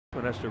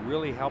One has to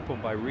really help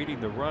him by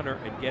reading the runner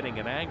and getting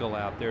an angle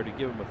out there to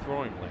give him a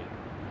throwing lane.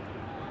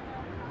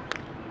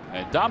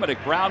 And Dominic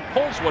Brown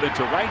pulls one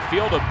into right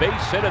field, a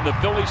base hit, and the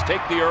Phillies take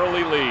the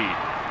early lead.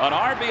 An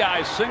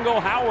RBI single.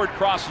 Howard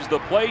crosses the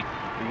plate.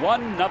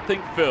 1-0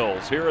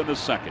 Phils here in the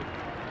second.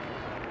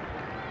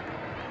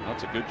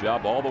 That's a good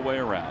job all the way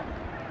around.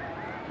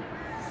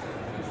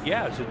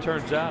 Yeah, as it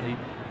turns out,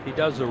 he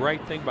does the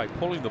right thing by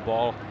pulling the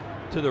ball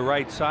to the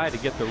right side to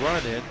get the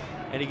run in,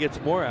 and he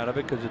gets more out of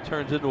it because it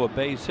turns into a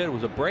base hit. It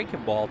was a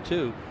breaking ball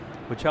too,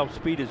 which helped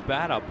speed his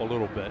bat up a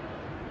little bit.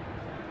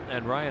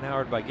 And Ryan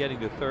Howard, by getting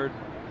to third,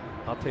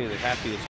 I'll tell you, the happiest